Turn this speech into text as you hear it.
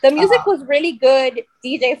The music was really good.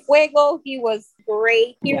 DJ Fuego, he was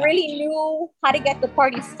great. He really knew how to get the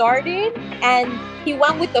party started, and he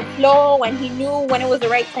went with the flow, and he knew when it was the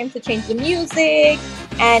right time to change the music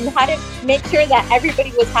and how to make sure that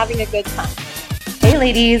everybody was having a good time. Hey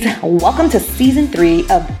ladies, welcome to season 3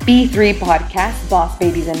 of B3 Podcast, Boss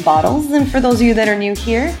Babies and Bottles. And for those of you that are new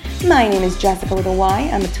here, my name is Jessica with a Y.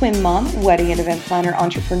 I'm a twin mom, wedding and event planner,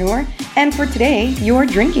 entrepreneur, and for today, your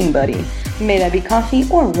drinking buddy. May that be coffee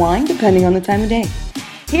or wine, depending on the time of day.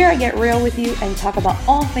 Here I get real with you and talk about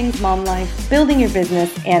all things mom life, building your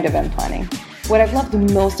business, and event planning. What I've loved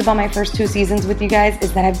most about my first 2 seasons with you guys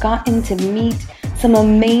is that I've gotten to meet some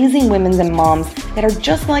amazing women and moms that are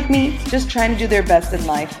just like me, just trying to do their best in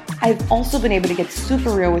life. I've also been able to get super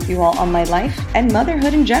real with you all on my life and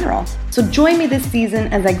motherhood in general. So join me this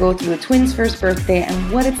season as I go through the twins' first birthday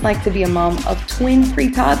and what it's like to be a mom of twin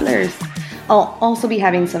pre-toddlers. I'll also be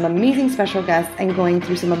having some amazing special guests and going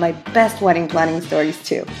through some of my best wedding planning stories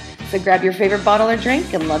too. So grab your favorite bottle or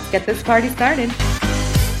drink and let's get this party started.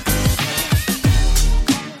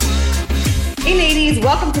 Hey ladies,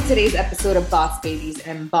 welcome to today's episode of Boss Babies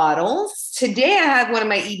and Bottles. Today I have one of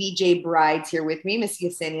my EVJ brides here with me, Miss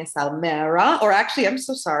Yesenia Salmera. Or actually, I'm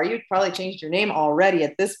so sorry, you'd probably changed your name already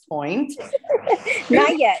at this point.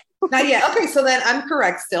 Not yet. Not yet. Okay, so then I'm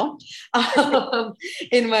correct still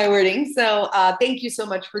in my wording. So thank you so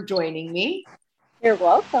much for joining me. You're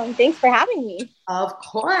welcome. Thanks for having me. Of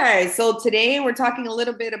course. So today we're talking a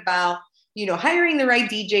little bit about hiring the right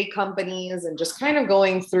DJ companies and just kind of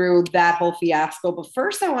going through that whole fiasco. But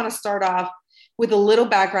first, I want to start off with a little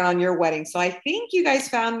background on your wedding. So I think you guys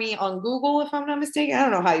found me on Google, if I'm not mistaken. I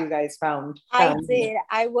don't know how you guys found I me. did.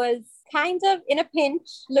 I was kind of in a pinch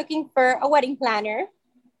looking for a wedding planner.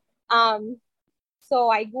 So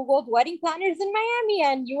I Googled wedding planners in Miami,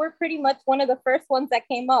 and you were pretty much one of the first ones that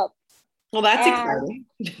came up. Well, that's exciting.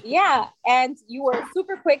 Yeah. And you were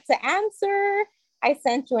super quick to answer. I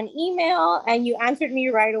sent you an email and you answered me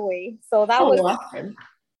right away. So that was awesome.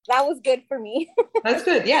 That was good for me. That's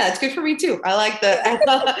good. Yeah, that's good for me too. I like that.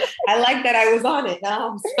 I like that I was on it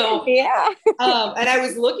now. So yeah. And I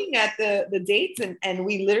was looking at the dates and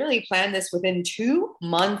we literally planned this within 2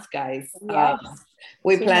 months, guys. Yes.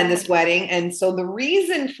 We planned this wedding. And so the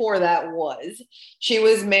reason for that was she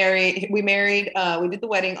was married. We did the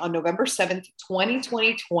wedding on November 7th,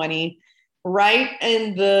 2020. Right.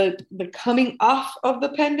 And the coming off of the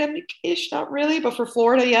pandemic-ish, not really, but for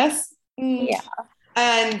Florida, yes. Yeah.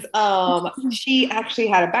 And she actually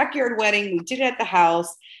had a backyard wedding. We did it at the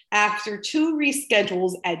house after 2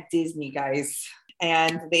 reschedules at Disney, guys.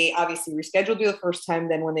 And they obviously rescheduled you the first time.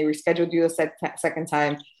 Then when they rescheduled you the second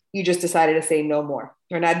time, you just decided to say no more.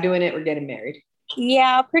 We're not doing it. We're getting married.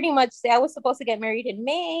 Yeah, pretty much. I was supposed to get married in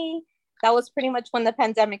May. That was pretty much when the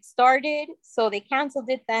pandemic started. So they canceled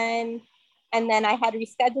it then. And then I had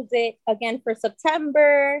rescheduled it again for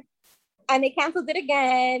September. And they canceled it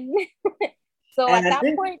again. So at that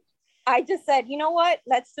point, I just said, you know what?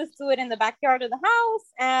 Let's just do it in the backyard of the house.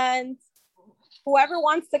 And whoever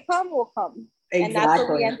wants to come will come. Exactly. And that's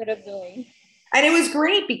what we ended up doing. And it was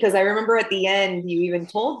great because I remember at the end, you even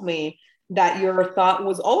told me that your thought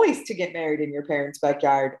was always to get married in your parents'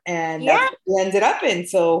 backyard. And that's what you ended up in.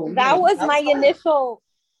 So that was my initial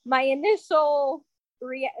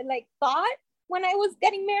thought when I was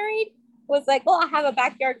getting married was like, oh, I have a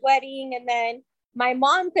backyard wedding. And then my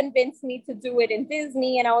mom convinced me to do it in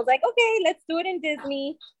Disney. And I was like, okay, let's do it in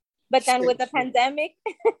Disney. But then with the pandemic,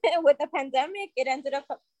 it ended up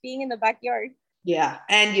being in the backyard. Yeah.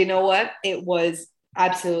 And you know what? It was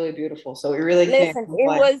absolutely beautiful. So it really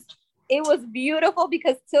it was beautiful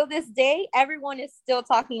because till this day, everyone is still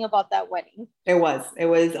talking about that wedding. It was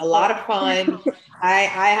a lot of fun. I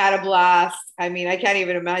had a blast. I mean, I can't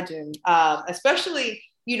even imagine, especially,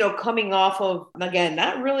 coming off of, again,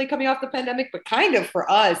 not really coming off the pandemic, but kind of for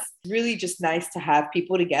us, really just nice to have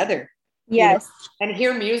people together. Yes. And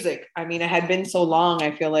hear music. I mean, it had been so long,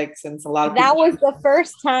 I feel like, since a lot of that was the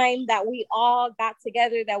first time that we all got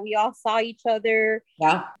together, that we all saw each other.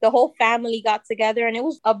 Yeah. The whole family got together and it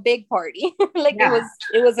was a big party.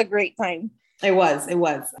 It was a great time. It was.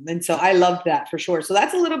 And so I loved that for sure. So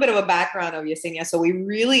that's a little bit of a background of Yesenia. So we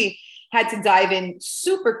really had to dive in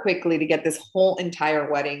super quickly to get this whole entire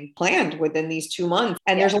wedding planned within these 2 months.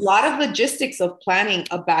 And there's a lot of logistics of planning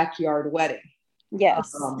a backyard wedding.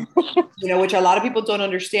 Yes. Which a lot of people don't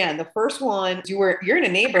understand. The first one, you're in a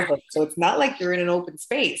neighborhood, so it's not like you're in an open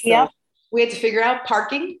space. So we had to figure out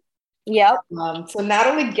parking. Yep. So not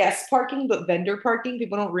only guest parking, but vendor parking.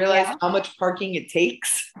 People don't realize how much parking it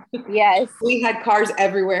takes. Yes. We had cars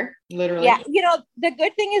everywhere, literally. Yeah. The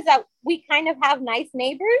good thing is that we kind of have nice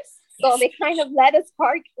neighbors. So they kind of let us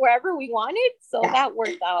park wherever we wanted. So that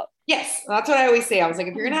worked out. Yes, that's what I always say. I was like,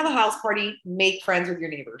 if you're gonna have a house party, make friends with your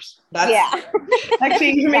neighbors. That's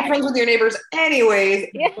actually, you can make friends with your neighbors anyways,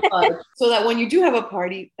 so that when you do have a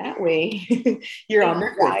party, that way you're on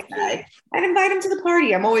their good side. And invite them to the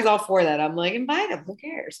party. I'm always all for that. I'm like, invite them. Who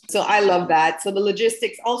cares? So I love that. So the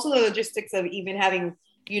logistics of even having,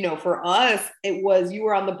 you know, for us, it was, you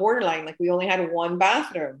were on the borderline. Like we only had one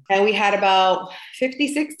bathroom and we had about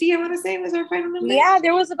 50, 60, I want to say was our final number. Yeah,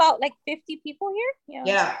 there was about like 50 people here.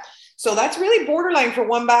 Yeah. So that's really borderline for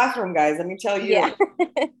one bathroom, guys. Let me tell you. Yeah.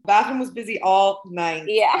 Bathroom was busy all night.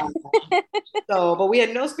 Yeah. So, but we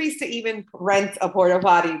had no space to even rent a porta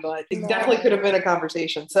potty, but it definitely could have been a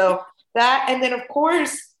conversation. So that, and then of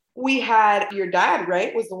course, we had your dad,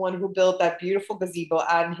 right? Was the one who built that beautiful gazebo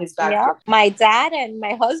out in his backyard. Yeah. My dad and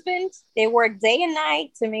my husband, they worked day and night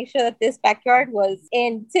to make sure that this backyard was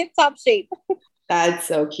in tip-top shape. That's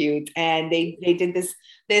so cute. And they did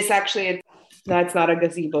this actually, that's not a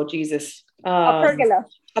gazebo, Jesus. A pergola.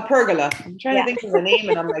 A pergola. I'm trying to think of the name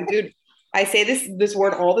and I'm like, dude, I say this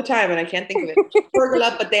word all the time and I can't think of it.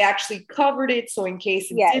 Pergola, but they actually covered it. So in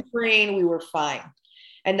case it did rain, we were fine.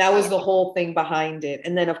 And that was the whole thing behind it.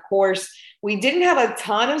 And then, of course, we didn't have a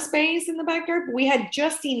ton of space in the backyard, but we had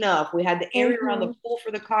just enough. We had the area around the pool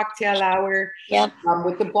for the cocktail hour.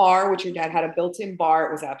 With the bar, which your dad had a built-in bar.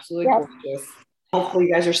 It was absolutely gorgeous. Hopefully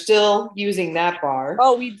you guys are still using that bar.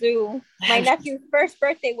 Oh, we do. My nephew's first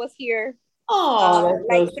birthday was here.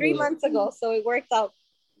 Like 3 months ago. So it worked out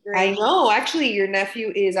great. I know. Actually, your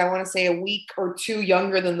nephew is, I want to say, a week or two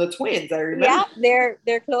younger than the twins. I remember. Yeah,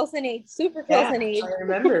 they're close in age, super close in age. I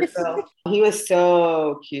remember. So he was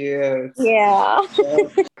so cute. Yeah.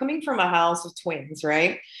 Coming from a house of twins,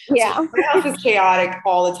 right? Yeah. So my house is chaotic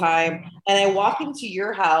all the time. And I walk into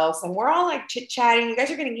your house and we're all like chit-chatting. You guys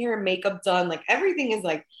are getting hair and makeup done. Like everything is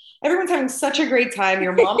like, everyone's having such a great time.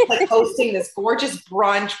 Your mom's like hosting this gorgeous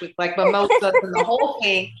brunch with like mimosas and the whole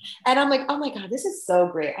thing. And I'm like, oh my God, this is so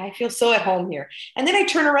great. I feel so at home here. And then I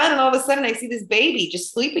turn around and all of a sudden I see this baby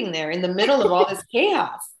just sleeping there in the middle of all this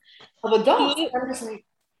chaos of adults. I'm just like,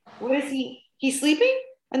 what is he? He's sleeping?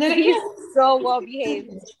 And then he's so well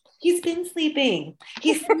behaved. He's been sleeping.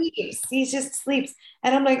 He sleeps. He just sleeps.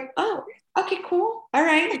 And I'm like, oh, okay, cool. All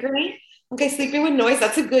right, great. Okay, sleeping with noise.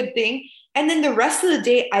 That's a good thing. And then the rest of the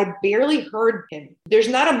day, I barely heard him. There's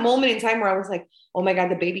not a moment in time where I was like, oh my God,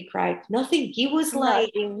 the baby cried. Nothing. He was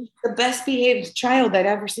like the best behaved child I'd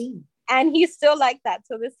ever seen. And he's still like that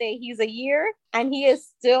to this day. He's a year and he is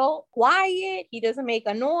still quiet. He doesn't make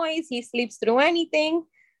a noise. He sleeps through anything.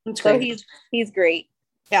 So he's great.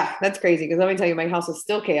 Yeah, that's crazy. Because let me tell you, my house is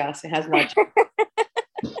still chaos. It has not.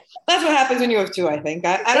 That's what happens when you have two, I think.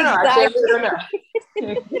 I don't know. Actually, I don't know.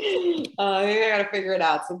 Maybe I got to figure it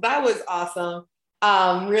out. So that was awesome.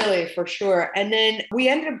 Really, for sure. And then we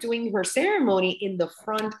ended up doing her ceremony in the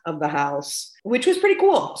front of the house, which was pretty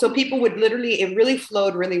cool. So people would literally, it really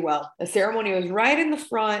flowed really well. The ceremony was right in the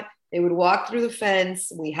front. They would walk through the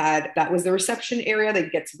fence. That was the reception area. They'd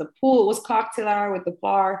get to the pool. It was cocktail hour with the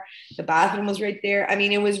bar. The bathroom was right there. I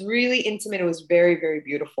mean, it was really intimate. It was very, very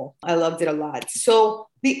beautiful. I loved it a lot. So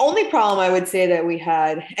the only problem I would say that we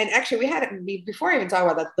had, and actually we had it before I even talk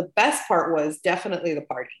about that, the best part was definitely the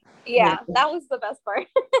party. Yeah, that was the best part.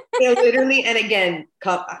 Literally, and again,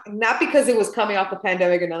 not because it was coming off the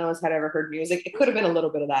pandemic and none of us had ever heard music. It could have been a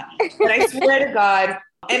little bit of that. But I swear to God,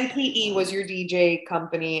 MPE was your DJ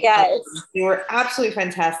company. Yes. They were absolutely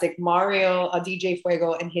fantastic. Mario, DJ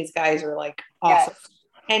Fuego, and his guys are like awesome. Yes.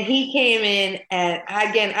 And he came in, and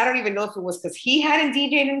again, I don't even know if it was because he hadn't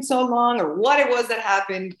DJed in so long or what it was that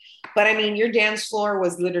happened. But I mean, your dance floor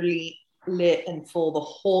was literally lit and full the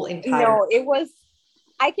whole entire. No, it was.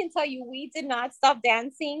 I can tell you, we did not stop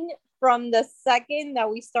dancing from the second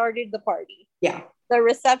that we started the party. Yeah. The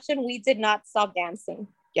reception, we did not stop dancing.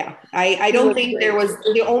 Yeah. I don't think there was,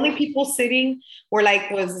 the only people sitting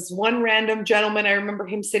was this one random gentleman. I remember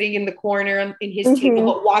him sitting in the corner in his table,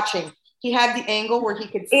 but watching. He had the angle where he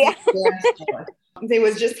could see the dance floor. It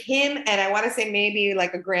was just him, and I want to say maybe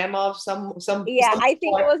like a grandma of some. Yeah, I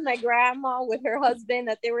think it was my grandma with her husband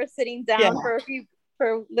that they were sitting down for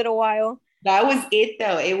a little while. That was it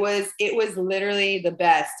though. It was literally the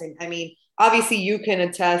best. And I mean, obviously you can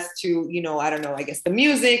attest to, I don't know, I guess the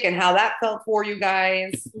music and how that felt for you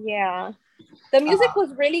guys. Yeah. The music was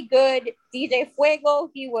really good. DJ Fuego,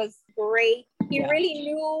 he was great. He really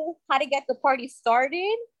knew how to get the party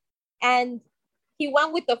started, and he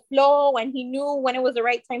went with the flow, and he knew when it was the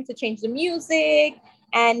right time to change the music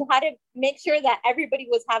and how to make sure that everybody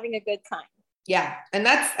was having a good time. Yeah. And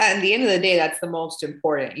that's at the end of the day, that's the most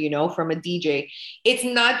important, from a DJ. It's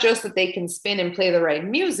not just that they can spin and play the right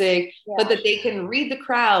music, but that they can read the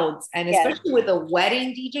crowds. And especially with a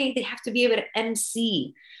wedding DJ, they have to be able to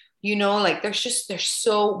MC. Like there's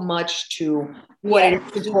so much to what it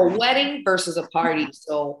is to do a wedding versus a party.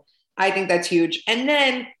 So I think that's huge. And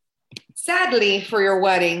then sadly for your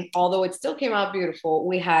wedding, although it still came out beautiful,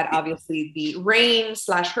 we had obviously the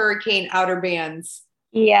rain/hurricane outer bands.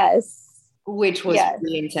 Yes. Which was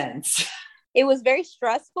really intense. It was very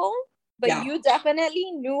stressful, but you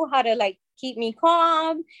definitely knew how to like keep me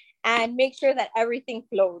calm and make sure that everything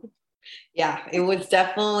flowed. Yeah, it was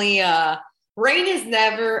definitely rain is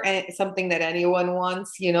never something that anyone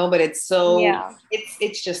wants, but it's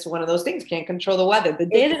it's just one of those things. Can't control the weather. The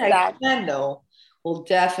day that I can though will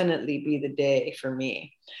definitely be the day for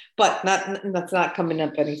me, but that's not coming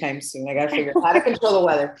up anytime soon. I got to figure out how to control the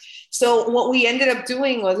weather. So what we ended up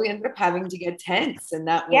doing was we ended up having to get tents, and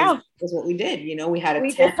that was what we did. We had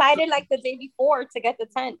we decided like the day before to get the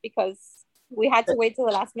tent because we had to wait till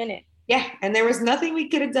the last minute. Yeah, and there was nothing we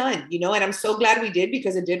could have done, and I'm so glad we did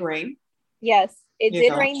because it did rain. Yes. It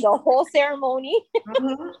did rain the whole ceremony.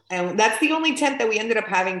 And that's the only tent that we ended up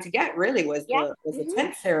having to get really was the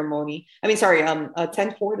tent ceremony. I mean, sorry, a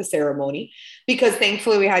tent for the ceremony, because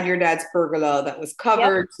thankfully we had your dad's pergola that was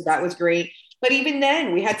covered. So that was great. But even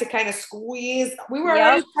then we had to kind of squeeze. We were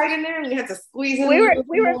already tight in there and we had to squeeze in.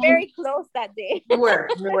 We were very close that day. We were.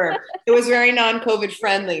 It was very non-COVID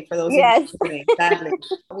friendly for those. Yes. Sadly.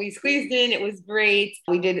 We squeezed in. It was great.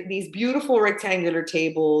 We did these beautiful rectangular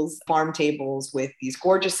tables, farm tables with these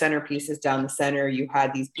gorgeous centerpieces down the center. You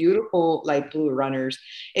had these beautiful light blue runners.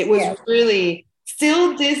 It was really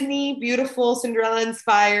still Disney, beautiful, Cinderella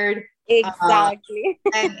inspired. Exactly.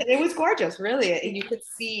 And it was gorgeous, really. You could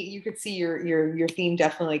see your theme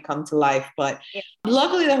definitely come to life. But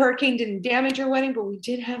luckily the hurricane didn't damage your wedding, but we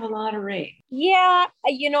did have a lot of rain. Yeah,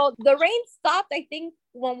 the rain stopped, I think,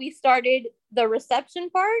 when we started the reception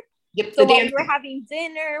part. Yep. So while we were having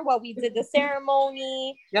dinner, while we did the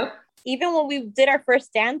ceremony. Yep. Even when we did our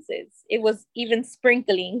first dances, it was even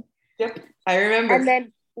sprinkling. Yep. I remember. And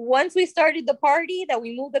then once we started the party, that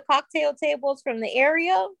we moved the cocktail tables from the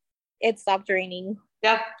area, it stopped raining.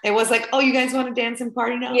 Yep. It was like, oh, you guys want to dance and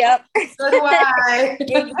party now? Yep. So do I.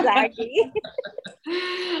 Exactly.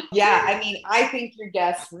 Yeah. I mean, I think your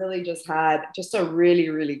guests really just had just a really,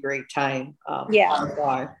 really great time.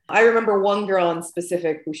 I remember one girl in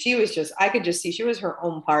specific who I could just see she was her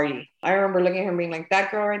own party. I remember looking at her and being like, that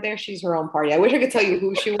girl right there, she's her own party. I wish I could tell you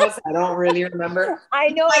who she was. I don't really remember. I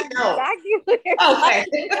know exactly who you're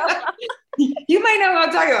talking about. You might know what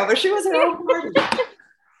I'm talking about, but she was her own party.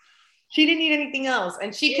 She didn't need anything else.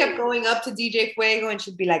 And she kept going up to DJ Fuego and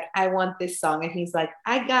she'd be like, I want this song. And he's like,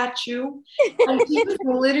 I got you. And she was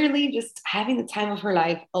literally just having the time of her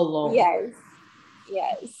life alone. Yes.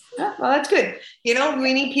 Yeah, well, that's good.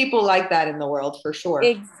 We need people like that in the world for sure.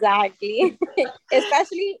 Exactly.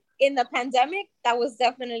 Especially in the pandemic, that was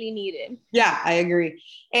definitely needed. Yeah, I agree.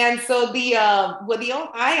 And so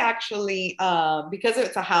I actually, because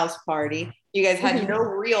it's a house party, you guys had no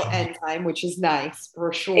real end time, which is nice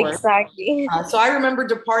for sure. Exactly. So I remember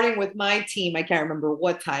departing with my team. I can't remember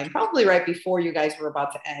what time, probably right before you guys were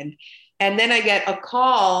about to end. And then I get a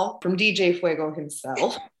call from DJ Fuego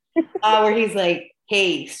himself, where he's like,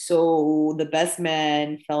 hey, so the best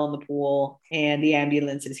man fell in the pool and the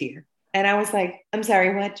ambulance is here. And I was like, I'm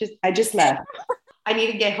sorry, what? I just left. I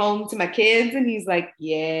need to get home to my kids. And he's like,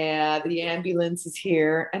 yeah, the ambulance is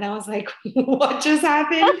here. And I was like, what just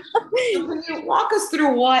happened? Can you walk us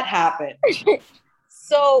through what happened?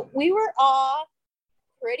 So we were all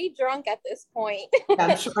pretty drunk at this point.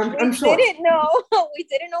 I'm sure. We didn't know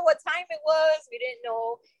what time it was. We didn't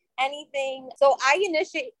know anything. So I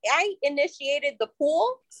initiated the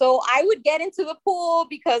pool. So I would get into the pool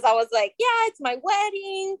because I was like, yeah, it's my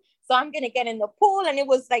wedding. So I'm going to get in the pool. And it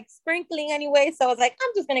was like sprinkling anyway. So I was like,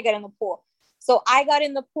 I'm just going to get in the pool. So I got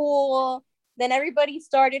in the pool. Then everybody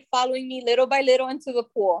started following me little by little into the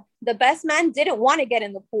pool. The best man didn't want to get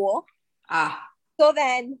in the pool. So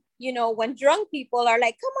then, when drunk people are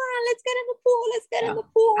like, come on, let's get in the pool. Let's get in the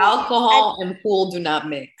pool. Alcohol and pool do not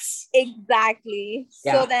mix. Exactly.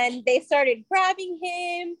 Yeah. So then they started grabbing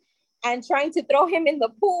him and trying to throw him in the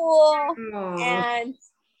pool. And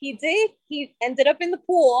he did. He ended up in the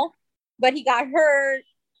pool, but he got hurt.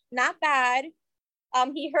 Not bad.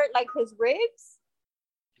 He hurt like his ribs.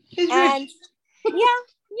 His ribs.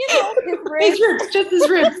 Yeah, his ribs. His ribs, just his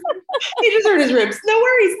ribs. He just hurt his ribs. No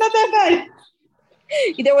worries, not that bad.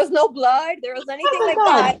 There was no blood. There was anything like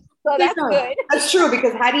that. So that's good. That's true,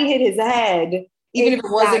 because had he hit his head, Even if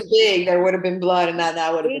it wasn't big, there would have been blood, and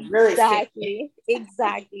that would have been really scary.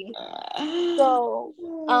 Exactly. So,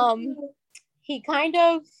 he kind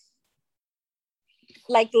of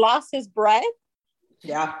like lost his breath.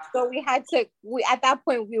 Yeah. So at that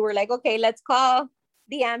point, we were like, okay, let's call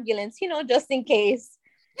the ambulance, just in case.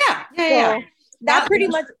 Yeah. That pretty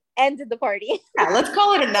much ended the party. Yeah, let's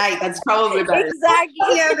call it a night. That's probably better. Exactly.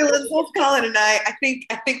 Let's call it a night. I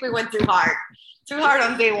think we went too hard. Too hard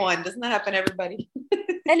on day one. Doesn't that happen, everybody?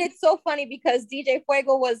 And it's so funny because DJ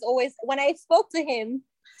Fuego was always, when I spoke to him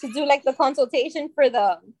to do like the consultation for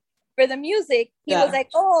the music, he was like,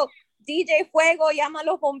 oh, DJ Fuego, llama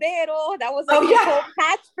los bomberos. That was like his whole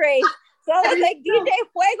catchphrase. So I was like, DJ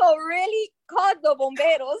Fuego really called the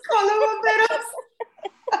bomberos. Call the bomberos.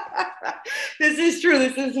 This is true.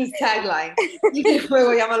 This is his tagline. DJ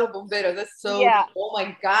Fuego, llama los bomberos. That's so, oh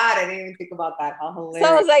my God. I didn't even think about that. How hilarious.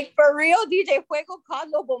 So I was like, for real, DJ Fuego called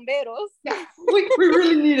los bomberos. Yeah, we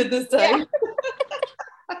really need it this time.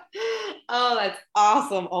 Oh, that's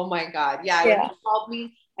awesome. Oh my God. Yeah. When he called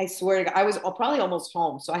me, I swear to God, I was probably almost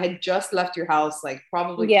home. So I had just left your house, like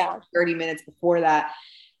probably 30 minutes before that.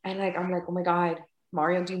 And like, I'm like, oh my God,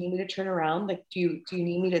 Mario, do you need me to turn around? Like, do you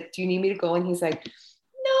need me to go? And he's like,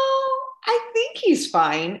 no, I think he's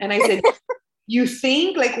fine. And I said, you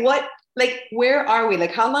think? Like, what? Like, where are we?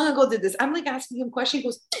 Like, how long ago did this? I'm like asking him questions. He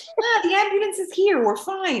goes, the ambulance is here. We're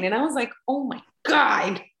fine. And I was like, oh my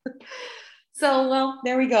God. So, well,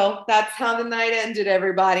 there we go. That's how the night ended,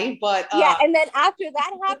 everybody. But and then after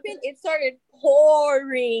that happened, it started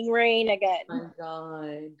pouring rain again. Oh my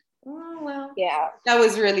God. Oh, well. Yeah. That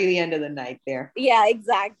was really the end of the night there. Yeah,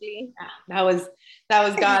 exactly. That was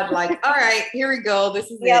God like, all right, here we go.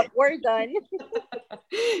 This is it. Yep, we're done.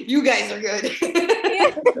 You guys are good.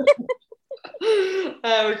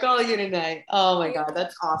 We're calling it a night. Oh my God,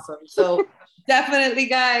 that's awesome. So definitely,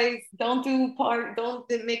 guys, don't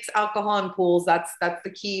mix alcohol in pools. That's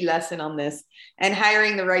the key lesson on this. And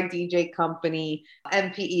hiring the right DJ company,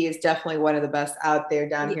 MPE is definitely one of the best out there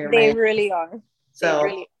down here. They really are.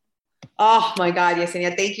 So, oh my God,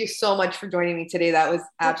 Yesenia, thank you so much for joining me today. That was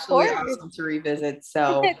absolutely awesome to revisit.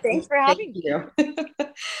 So thanks for having me.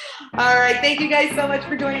 All right, thank you guys so much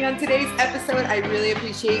for joining on today's episode. I really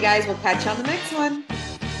appreciate you guys. We'll catch you on the next one.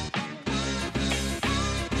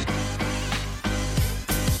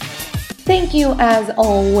 Thank you, as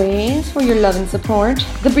always, for your love and support.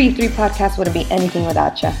 The Breathe 3 podcast wouldn't be anything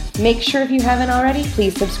without you. Make sure, if you haven't already,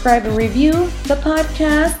 please subscribe and review the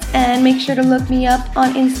podcast. And make sure to look me up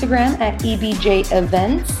on Instagram at EBJ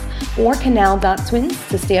Events or canal.twins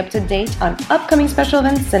to stay up to date on upcoming special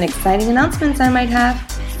events and exciting announcements I might have.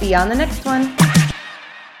 See you on the next one.